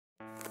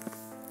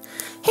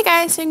Hey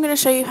guys, so I'm going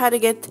to show you how to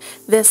get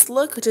this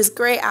look, which is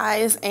gray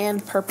eyes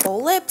and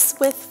purple lips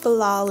with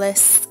flawless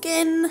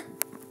skin.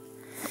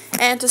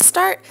 And to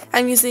start,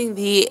 I'm using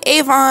the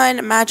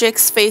Avon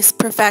Magic's Face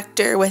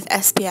Perfector with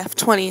SPF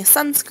 20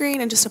 sunscreen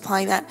and just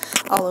applying that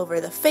all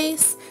over the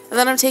face. And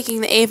then I'm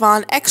taking the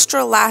Avon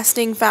Extra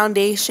Lasting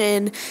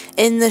Foundation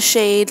in the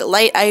shade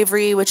Light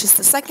Ivory, which is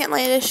the second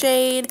lightest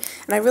shade.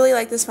 And I really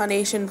like this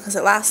foundation because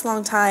it lasts a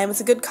long time.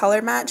 It's a good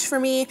color match for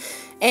me.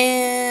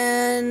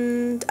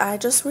 And I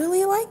just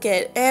really like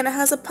it. And it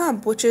has a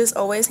pump, which is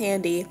always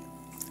handy.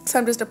 So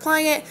I'm just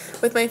applying it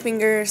with my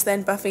fingers,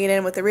 then buffing it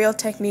in with the Real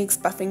Techniques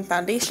buffing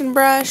foundation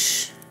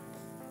brush.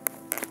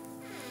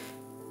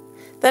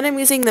 Then I'm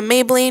using the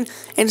Maybelline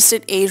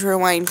Instant Age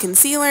Rewind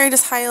Concealer,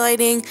 just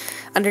highlighting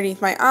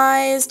underneath my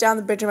eyes, down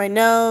the bridge of my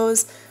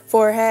nose,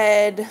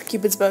 forehead,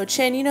 Cupid's bow,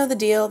 chin, you know the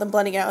deal. Then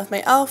blending it out with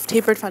my e.l.f.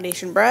 tapered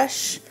foundation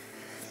brush.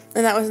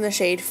 And that was in the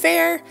shade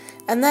Fair.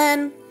 And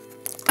then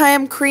I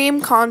am cream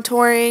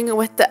contouring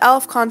with the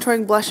e.l.f.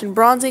 Contouring Blush and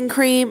Bronzing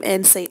Cream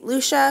in St.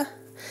 Lucia.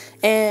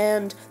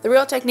 And the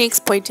Real Techniques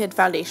pointed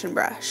foundation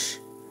brush.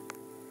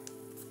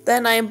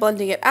 Then I am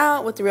blending it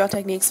out with the Real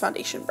Techniques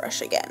foundation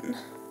brush again.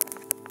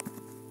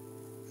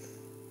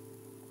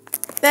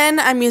 Then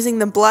I'm using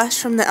the blush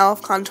from the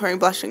e.l.f. Contouring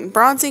Blush and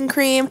Bronzing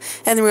Cream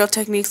and the Real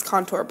Techniques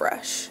contour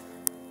brush.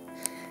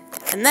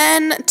 And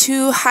then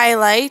to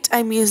highlight,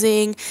 I'm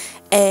using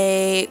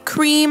a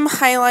cream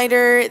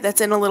highlighter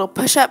that's in a little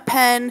push-up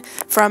pen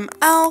from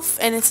e.l.f.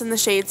 and it's in the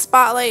shade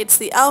Spotlight. It's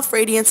the e.l.f.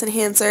 Radiance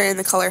Enhancer in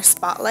the color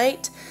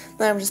Spotlight.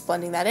 Then I'm just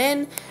blending that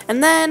in.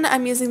 And then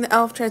I'm using the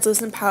e.l.f.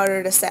 translucent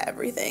powder to set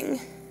everything.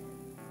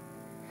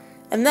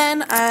 And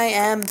then I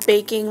am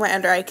baking my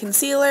under eye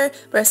concealer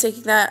by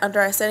taking that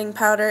under eye setting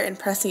powder and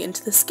pressing it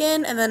into the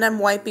skin, and then I'm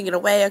wiping it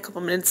away a couple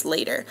minutes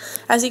later.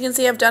 As you can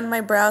see, I've done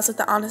my brows with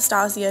the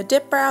Anastasia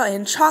Dip Brow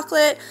in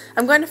chocolate.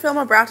 I'm going to film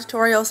a brow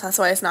tutorial, so that's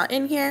why it's not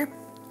in here.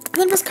 And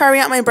then I'm just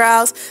carving out my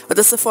brows with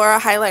the Sephora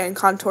Highlight and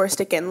Contour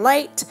Stick in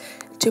Light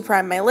to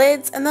prime my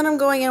lids, and then I'm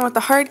going in with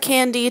the Hard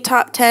Candy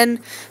Top 10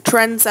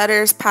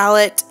 Trendsetters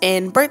palette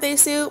in Birthday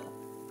Suit.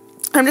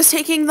 I'm just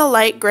taking the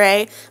light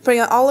gray,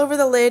 putting it all over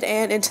the lid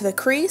and into the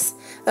crease.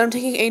 Then I'm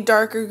taking a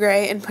darker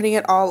gray and putting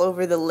it all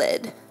over the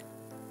lid.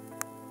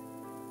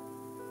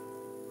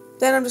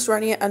 Then I'm just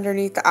running it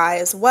underneath the eye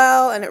as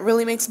well, and it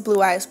really makes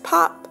blue eyes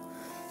pop.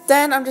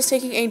 Then I'm just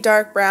taking a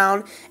dark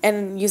brown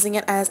and using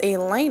it as a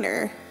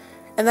liner.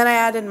 And then I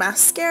added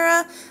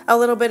mascara, a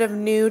little bit of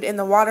nude in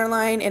the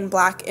waterline and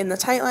black in the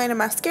tight line of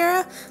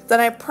mascara.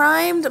 Then I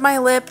primed my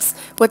lips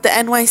with the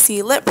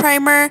NYC lip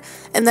primer.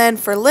 And then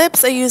for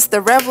lips, I used the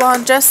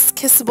Revlon Just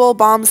Kissable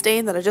Balm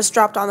Stain that I just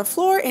dropped on the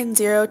floor in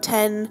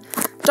 010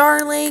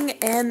 Darling.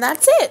 And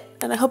that's it.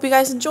 And I hope you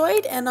guys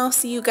enjoyed, and I'll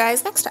see you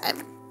guys next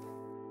time.